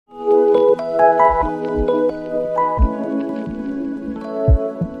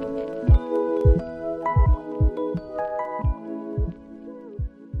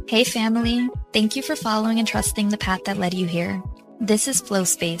Hey family, thank you for following and trusting the path that led you here. This is Flow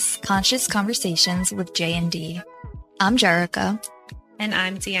Space, Conscious Conversations with J&D. I'm Jerica. And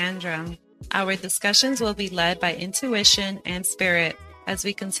I'm Deandra. Our discussions will be led by intuition and spirit as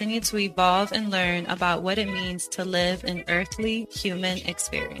we continue to evolve and learn about what it means to live an earthly human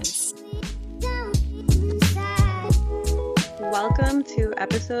experience. Welcome to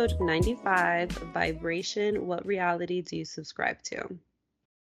episode 95, Vibration, What Reality Do You Subscribe to?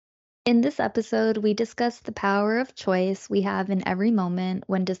 In this episode, we discuss the power of choice we have in every moment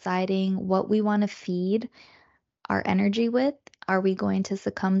when deciding what we want to feed our energy with. Are we going to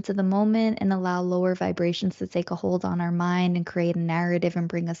succumb to the moment and allow lower vibrations to take a hold on our mind and create a narrative and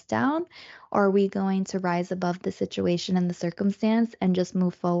bring us down? Or are we going to rise above the situation and the circumstance and just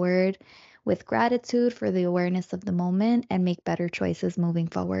move forward with gratitude for the awareness of the moment and make better choices moving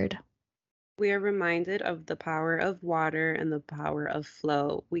forward? We are reminded of the power of water and the power of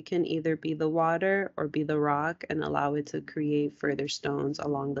flow. We can either be the water or be the rock and allow it to create further stones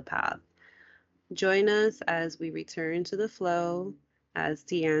along the path. Join us as we return to the flow, as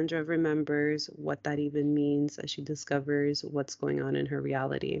Deandra remembers what that even means, as she discovers what's going on in her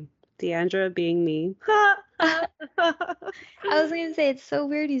reality. Deandra being me. I was going to say, it's so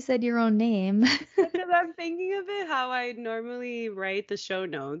weird you said your own name. Because I'm thinking of it how I normally write the show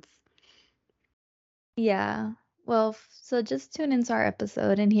notes. Yeah. Well, so just tune into our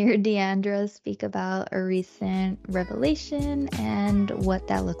episode and hear Deandra speak about a recent revelation and what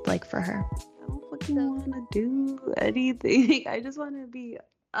that looked like for her. I don't fucking want to do anything. I just want to be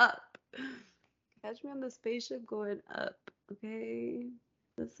up. Catch me on the spaceship going up, okay?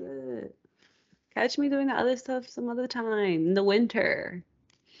 That's it. Catch me doing the other stuff some other time in the winter.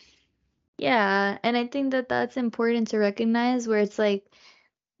 Yeah, and I think that that's important to recognize where it's like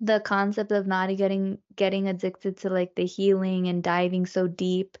the concept of not getting addicted to like the healing and diving so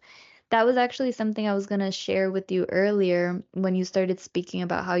deep. That was actually something I was going to share with you earlier when you started speaking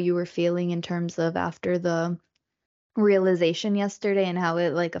about how you were feeling in terms of after the realization yesterday and how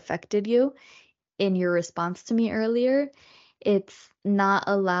it like affected you in your response to me earlier. It's not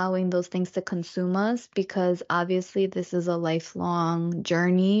allowing those things to consume us because obviously this is a lifelong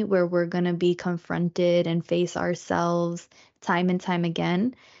journey where we're going to be confronted and face ourselves time and time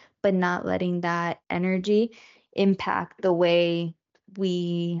again, but not letting that energy impact the way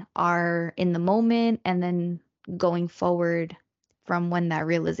we are in the moment and then going forward from when that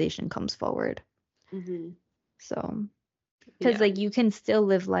realization comes forward. Mm-hmm. So, because like you can still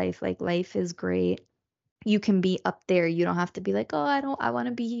live life, like life is great. You can be up there. You don't have to be like, oh, I want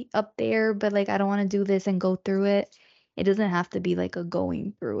to be up there, but like I don't want to do this and go through it. It doesn't have to be like a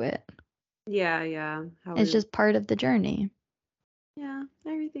going through it. Yeah. It's just part of the journey. Yeah,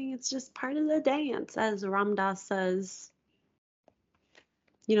 everything. It's just part of the dance, as Ram Dass says.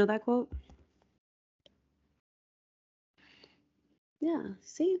 You know that quote? Yeah,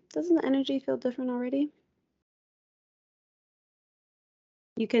 see? Doesn't the energy feel different already?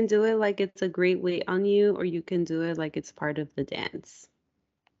 You can do it like it's a great weight on you, or you can do it like it's part of the dance.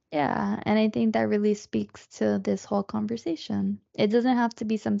 Yeah, and I think that really speaks to this whole conversation. It doesn't have to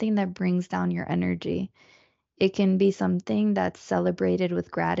be something that brings down your energy. It can be something that's celebrated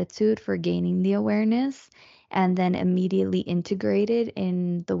with gratitude for gaining the awareness and then immediately integrated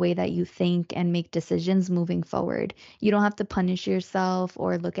in the way that you think and make decisions moving forward. You don't have to punish yourself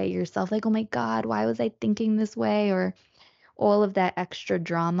or look at yourself like, oh my God, why was I thinking this way? Or all of that extra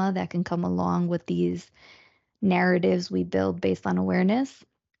drama that can come along with these narratives we build based on awareness.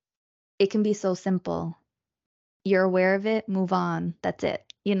 It can be so simple. You're aware of it, move on. That's it.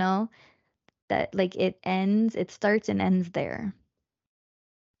 You know, that like it starts and ends there.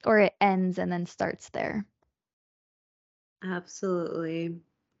 Or it ends and then starts there. Absolutely.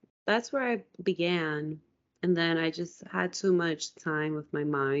 That's where I began. And then I just had too much time with my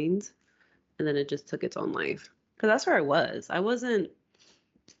mind. And then it just took its own life. Because that's where I was. I wasn't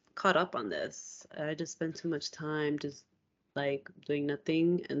caught up on this. I just spent too much time just like doing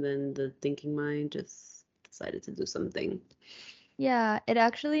nothing. And then the thinking mind just decided to do something. Yeah, it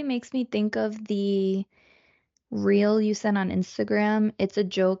actually makes me think of the reel you sent on Instagram. It's a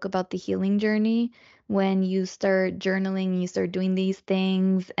joke about the healing journey when you start journaling, you start doing these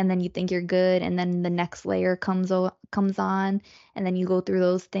things, and then you think you're good, and then the next layer comes on, and then you go through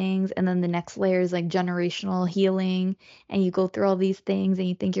those things, and then the next layer is like generational healing, and you go through all these things, and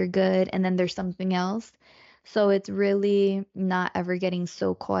you think you're good, and then there's something else. So it's really not ever getting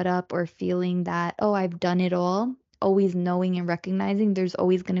so caught up or feeling that, oh, I've done it all always knowing and recognizing there's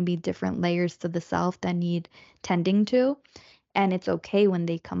always going to be different layers to the self that need tending to, and it's okay when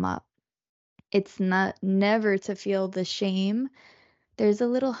they come up. It's not never to feel the shame. There's a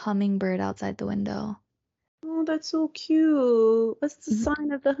little hummingbird outside the window. Oh, that's so cute. What's the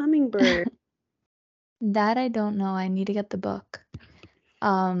sign of the hummingbird? That I don't know. I need to get the book.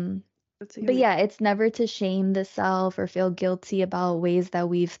 Um, What's but it? yeah, it's never to shame the self or feel guilty about ways that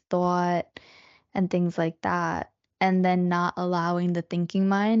we've thought and things like that. And then not allowing the thinking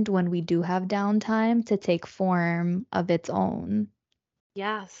mind when we do have downtime to take form of its own.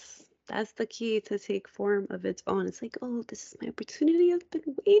 Yes, that's the key to take form of its own. It's like, oh, this is my opportunity. I've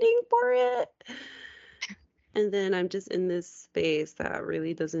been waiting for it. And then I'm just in this space that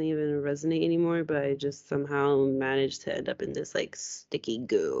really doesn't even resonate anymore, but I just somehow managed to end up in this like sticky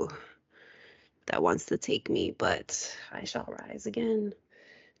goo that wants to take me, but I shall rise again.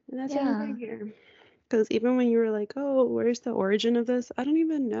 And that's why we're Yeah. here. Because even when you were like, oh, where's the origin of this? I don't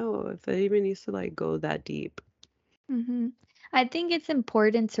even know if it even needs to like go that deep. hmm I think it's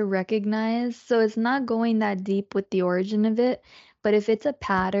important to recognize, so it's not going that deep with the origin of it, but if it's a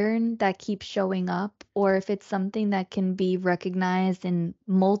pattern that keeps showing up, or if it's something that can be recognized in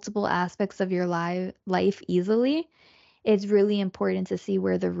multiple aspects of your life easily, it's really important to see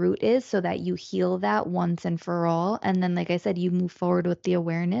where the root is so that you heal that once and for all. And then, like I said, you move forward with the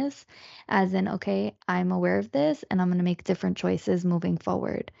awareness, as in, okay, I'm aware of this and I'm going to make different choices moving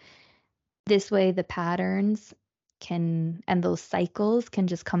forward. This way, the patterns can and those cycles can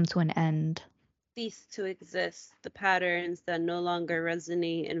just come to an end. Cease to exist, the patterns that no longer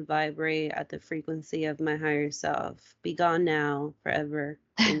resonate and vibrate at the frequency of my higher self. Be gone now, forever.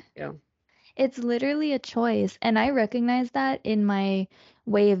 Thank you. It's literally a choice. And I recognize that in my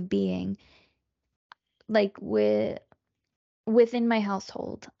way of being. Like within my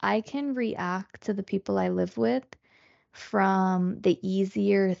household, I can react to the people I live with from the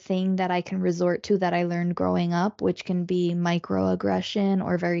easier thing that I can resort to that I learned growing up, which can be microaggression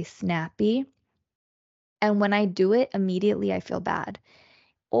or very snappy. And when I do it, immediately I feel bad.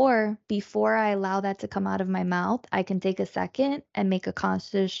 Or before I allow that to come out of my mouth, I can take a second and make a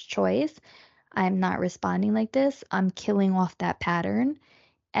conscious choice. I'm not responding like this. I'm killing off that pattern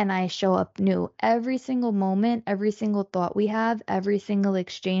and I show up new. Every single moment, every single thought we have, every single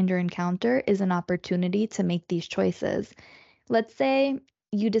exchange or encounter is an opportunity to make these choices. Let's say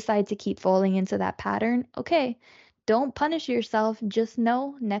you decide to keep falling into that pattern. Okay, don't punish yourself. Just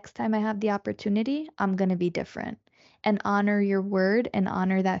know next time I have the opportunity, I'm going to be different. And honor your word and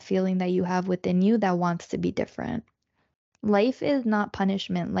honor that feeling that you have within you that wants to be different. Life is not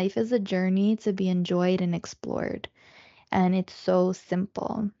punishment. Life is a journey to be enjoyed and explored. And it's so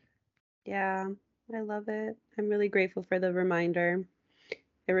simple. Yeah, I love it. I'm really grateful for the reminder.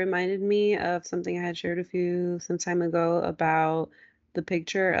 It reminded me of something I had shared with you some time ago about the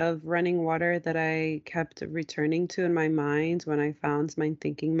picture of running water that I kept returning to in my mind when I found my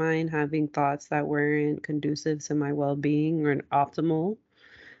thinking mind having thoughts that weren't conducive to my well-being or optimal.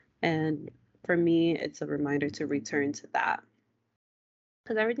 And for me, it's a reminder to return to that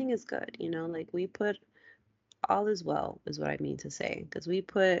because everything is good, like we put all is well, is what I mean to say, because we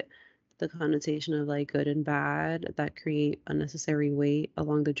put the connotation of like good and bad that create unnecessary weight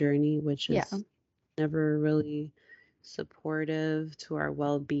along the journey, which Yeah. is never really supportive to our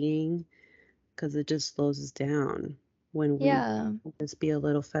well-being because it just slows us down when we Yeah. just be a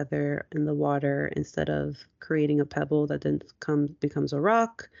little feather in the water instead of creating a pebble that then becomes a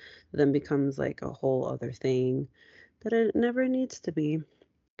rock, then becomes like a whole other thing that it never needs to be.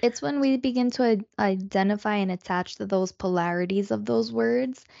 It's when we begin to identify and attach to those polarities of those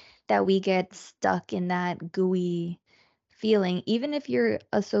words that we get stuck in that gooey feeling. Even if you're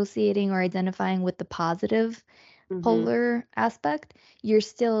associating or identifying with the positive Hmm. polar aspect, you're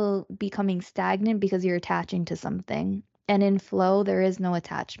still becoming stagnant because you're attaching to something. And in flow, there is no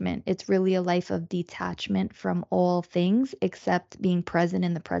attachment. It's really a life of detachment from all things except being present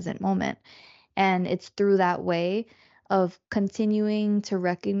in the present moment. And it's through that way of continuing to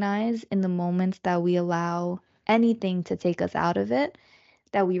recognize in the moments that we allow anything to take us out of it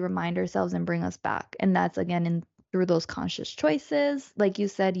that we remind ourselves and bring us back. And that's again in through those conscious choices. Like you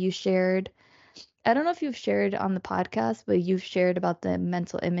said, you shared, I don't know if you've shared on the podcast, but you've shared about the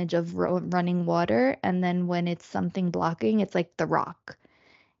mental image of running water. And then when it's something blocking, it's like the rock.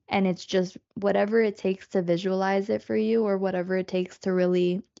 And it's just whatever it takes to visualize it for you or whatever it takes to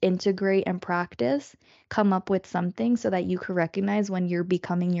really integrate and practice, come up with something so that you can recognize when you're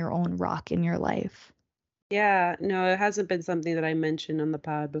becoming your own rock in your life. Yeah, no, it hasn't been something that I mentioned on the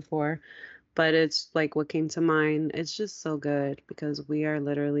pod before, but it's like what came to mind. It's just so good because we are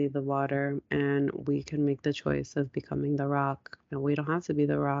literally the water and we can make the choice of becoming the rock. And we don't have to be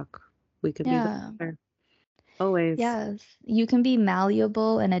the rock. We could be the Yeah. water. Always. Yes. You can be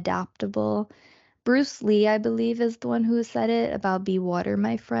malleable and adaptable. Bruce Lee, I believe, is the one who said it about be water,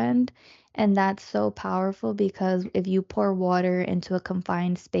 my friend. And that's so powerful because if you pour water into a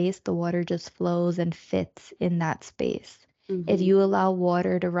confined space, the water just flows and fits in that space. If Hmm. you allow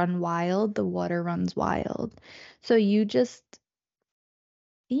water to run wild, the water runs wild. So you just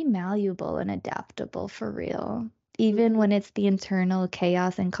be malleable and adaptable for real. Even when it's the internal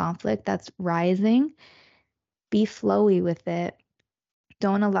chaos and conflict that's rising, be flowy with it.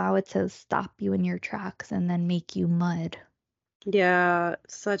 Don't allow it to stop you in your tracks and then make you mud. Yeah,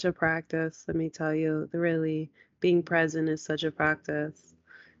 such a practice, let me tell you. Really, being present is such a practice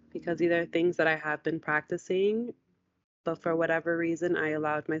because these are things that I have been practicing, but for whatever reason, I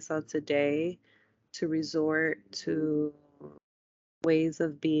allowed myself today to resort to ways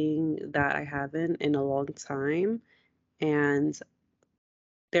of being that I haven't in a long time. And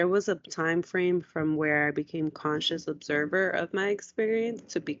there was a time frame from where I became conscious observer of my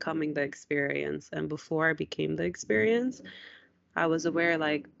experience to becoming the experience. And before I became the experience, I was aware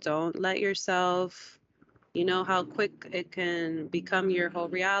like don't let yourself, you know how quick it can become your whole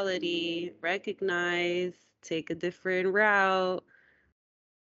reality, recognize, take a different route.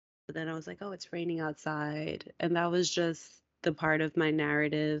 But then I was like, oh, it's raining outside. And that was just the part of my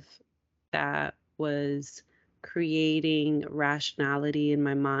narrative that was creating rationality in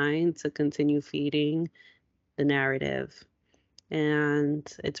my mind to continue feeding the narrative. And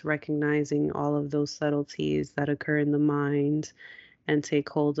it's recognizing all of those subtleties that occur in the mind and take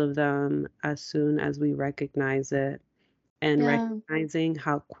hold of them as soon as we recognize it, and Yeah. recognizing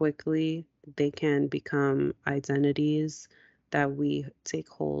how quickly they can become identities that we take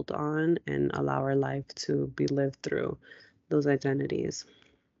hold on and allow our life to be lived through those identities.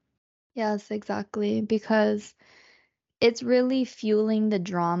 Yes, exactly. Because it's really fueling the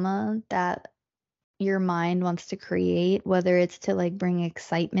drama that your mind wants to create, whether it's to like bring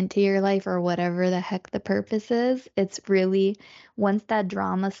excitement to your life or whatever the heck the purpose is. It's really, once that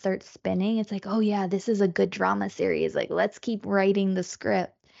drama starts spinning, it's like, oh yeah, this is a good drama series. Like, let's keep writing the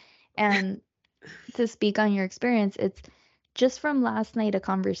script. And to speak on your experience, it's just from last night a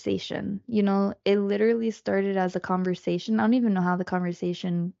conversation. It literally started as a conversation. I don't even know how the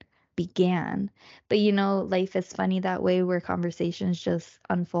conversation began. But life is funny that way where conversations just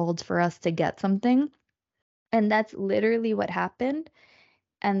unfold for us to get something. And that's literally what happened.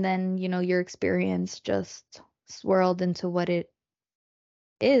 And then, your experience just swirled into what it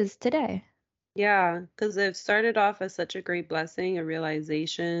is today. Yeah, because it started off as such a great blessing, a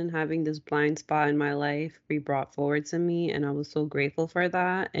realization, having this blind spot in my life be brought forward to me. And I was so grateful for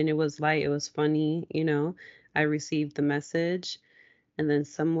that. And it was light, it was funny, you know. I received the message. And then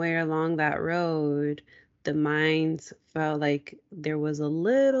somewhere along that road, the mind felt like there was a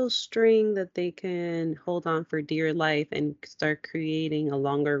little string that they can hold on for dear life and start creating a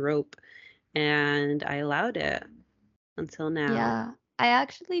longer rope. And I allowed it until now. Yeah, I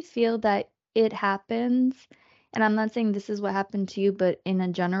actually feel that it happens, and I'm not saying this is what happened to you, but in a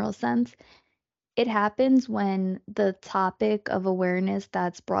general sense, it happens when the topic of awareness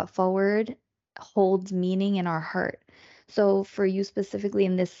that's brought forward holds meaning in our heart. So, for you specifically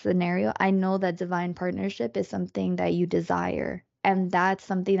in this scenario, I know that divine partnership is something that you desire, and that's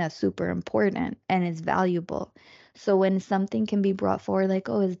something that's super important and is valuable. So, when something can be brought forward, like,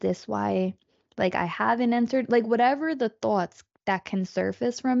 oh, is this why, like, I haven't answered, like, whatever the thoughts that can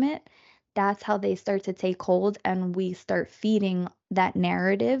surface from it, that's how they start to take hold, and we start feeding that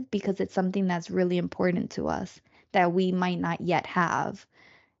narrative because it's something that's really important to us that we might not yet have.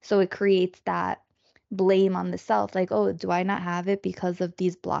 So it creates that blame on the self, like, oh, do I not have it because of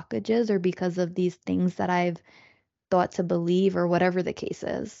these blockages or because of these things that I've thought to believe or whatever the case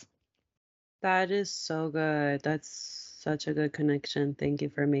is. That is so good. That's such a good connection. Thank you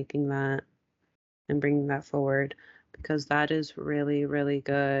for making that and bringing that forward because that is really, really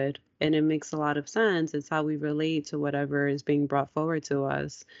good. And it makes a lot of sense. It's how we relate to whatever is being brought forward to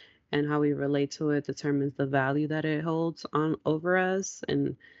us, and how we relate to it determines the value that it holds on over us.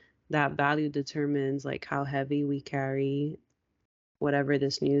 And that value determines like how heavy we carry whatever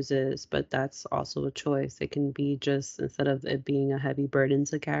this news is. But that's also a choice. It can be just, instead of it being a heavy burden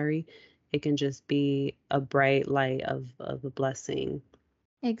to carry, it can just be a bright light of a blessing.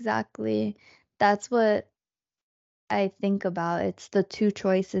 Exactly. That's what I think about. It's the two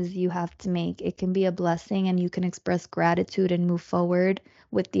choices you have to make. It can be a blessing and you can express gratitude and move forward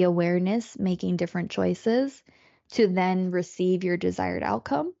with the awareness, making different choices to then receive your desired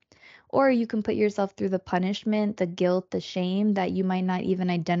outcome. Or you can put yourself through the punishment, the guilt, the shame that you might not even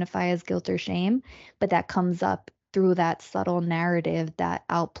identify as guilt or shame, but that comes up through that subtle narrative that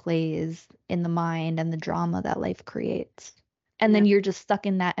outplays in the mind and the drama that life creates. And Yeah, then you're just stuck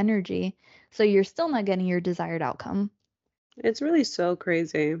in that energy. So you're still not getting your desired outcome. it's really so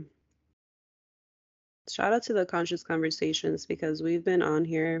crazy. Shout out to the Conscious Conversations because we've been on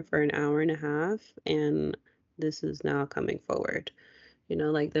here for an hour and a half and this is now coming forward. You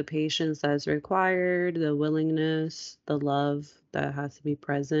know, like the patience that's required, the willingness, the love that has to be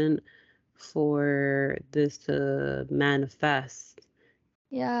present for this to manifest.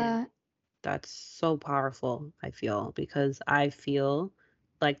 And Yeah. that's so powerful, I feel, because I feel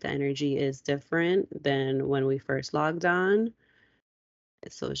like the energy is different than when we first logged on.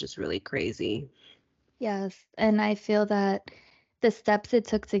 So it's just really crazy. Yes, and I feel that the steps it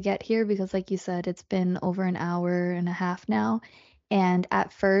took to get here, because like you said, it's been over an hour and a half now, and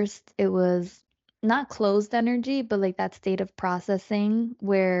at first it was not closed energy, but like that state of processing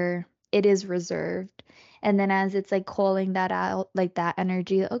where it is reserved. And then as it's like calling that out, like that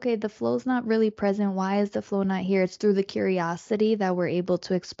energy, okay, the flow's not really present. Why is the flow not here? It's through the curiosity that we're able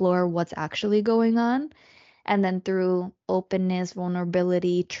to explore what's actually going on. And then through openness,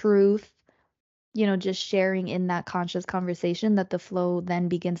 vulnerability, truth, just sharing in that conscious conversation that the flow then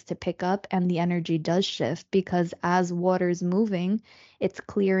begins to pick up and the energy does shift because as water's moving, it's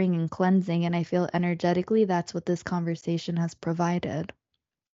clearing and cleansing. And I feel energetically that's what this conversation has provided.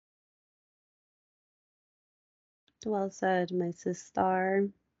 Well said, my sister.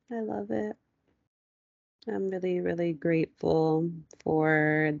 I love it. I'm really, really grateful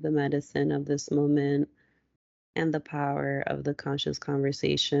for the medicine of this moment and the power of the conscious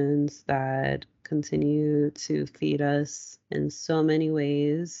conversations that continue to feed us in so many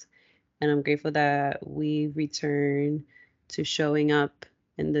ways. And I'm grateful that we return to showing up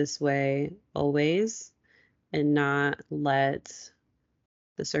in this way always and not let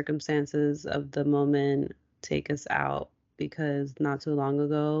the circumstances of the moment take us out because not too long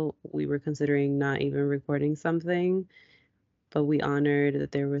ago we were considering not even recording something, but we honored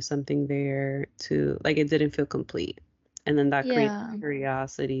that there was something there to like it didn't feel complete. And then that created Yeah.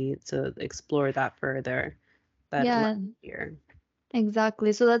 curiosity to explore that further that led Yeah, here.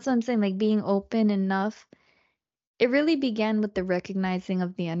 exactly. So that's what I'm saying, like being open enough. It really began with the recognizing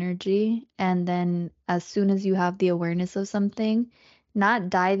of the energy, and then as soon as you have the awareness of something, not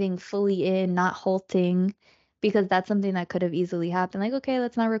diving fully in, not halting, because that's something that could have easily happened. Like, okay,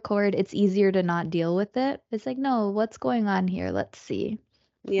 let's not record. It's easier to not deal with it. It's like, no, what's going on here? Let's see.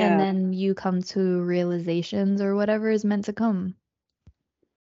 And Yeah, then you come to realizations or whatever is meant to come.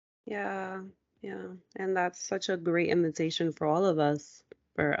 yeah, yeah. And that's such a great invitation for us,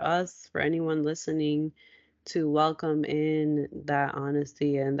 for anyone listening, to welcome in that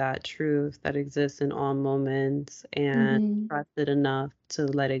honesty and that truth that exists in all moments and Mm-hmm. trust it enough to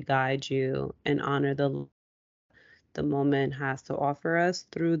let it guide you and honor the moment has to offer us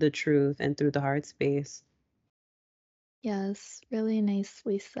through the truth and through the heart space. Yes, really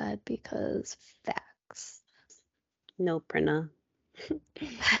nicely said because facts. No, Prina.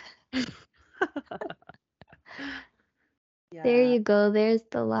 There Yeah. you go. There's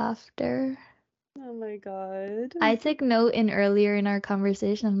the laughter. Oh my God. I took note in earlier in our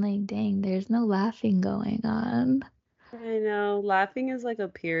conversation. I'm like, dang, there's no laughing going on. I know. Laughing is like a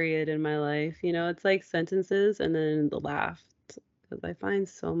period in my life. You know, it's like sentences and then the laugh. Because I find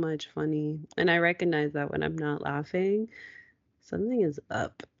so much funny. And I recognize that when I'm not laughing, something is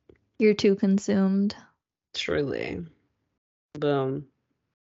up. You're too consumed. Truly. Boom.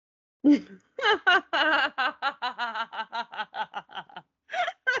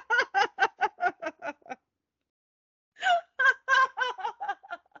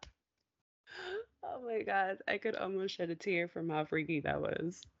 Oh my God. I could almost shed a tear from how freaky that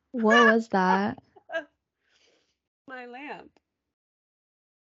was. What was that? My lamp.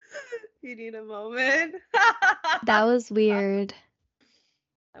 You need a moment. That was weird.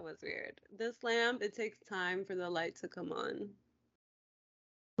 That was weird. This lamp, it takes time for the light to come on.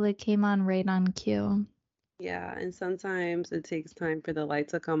 It came on right on cue. Yeah, and sometimes it takes time for the light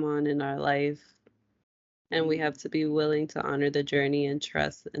to come on in our life, and we have to be willing to honor the journey and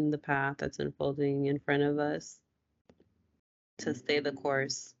trust in the path that's unfolding in front of us to stay the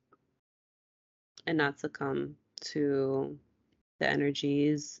course and not succumb to the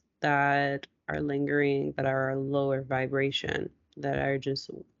energies that are lingering, that are a lower vibration, that are just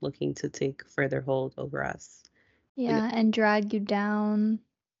looking to take further hold over us. And Yeah, and drag you down.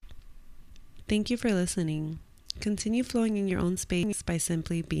 thank you for listening. Continue flowing in your own space by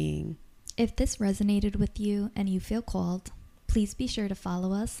simply being. If this resonated with you and you feel called, Please be sure to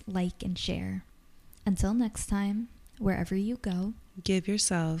follow us, like, and share. Until next time, wherever you go, give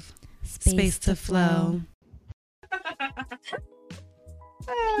yourself space to flow.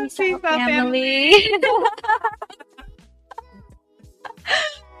 Peace out, family.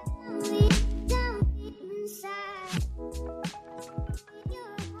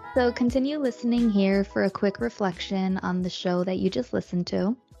 So continue listening here for a quick reflection on the show that you just listened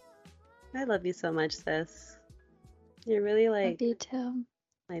to. I love you so much, sis. You're really like Love you too.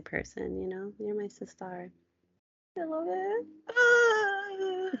 my person, you know? You're my sister. I love it.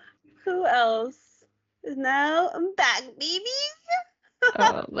 Ah, who else? Now I'm back, baby.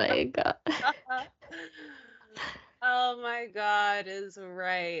 Oh my God. Oh my God, is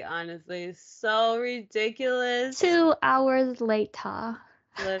right. Honestly, so ridiculous. 2 hours later.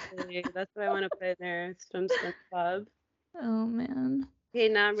 Literally, that's what I want to put in there. From SpongeBob. Oh man. Okay,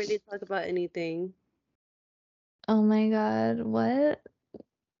 now I'm ready to talk about anything. Oh my God. What?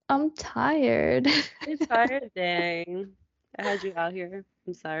 I'm tired. You're tired, dang. I had you out here.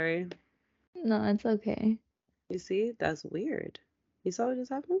 I'm sorry. No, it's okay. You see, that's weird. You saw what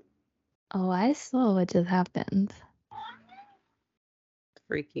just happened? Oh, I saw what just happened.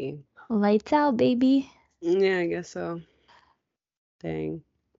 Freaky. Lights out, baby. Yeah, I guess so. Dang.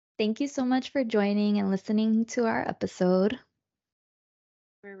 Thank you so much for joining and listening to our episode.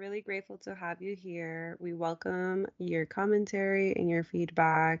 We're really grateful to have you here. We welcome your commentary and your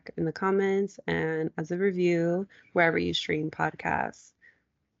feedback in the comments and as a review wherever you stream podcasts.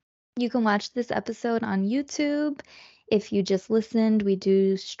 You can watch this episode on YouTube. If you just listened, we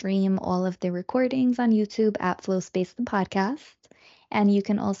do stream all of the recordings on YouTube at Flow Space the Podcast. And you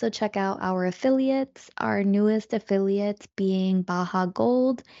can also check out our affiliates, our newest affiliates being Baja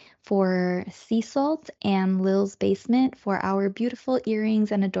Gold for sea salt and Lil's Basement for our beautiful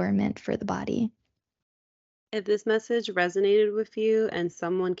earrings and adornment for the body. If this message resonated with you and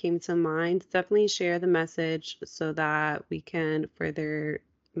someone came to mind, definitely share the message so that we can further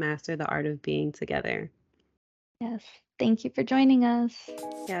master the art of being together. Yes. Thank you for joining us.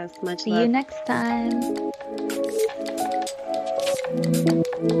 Yes, much See love. you next time.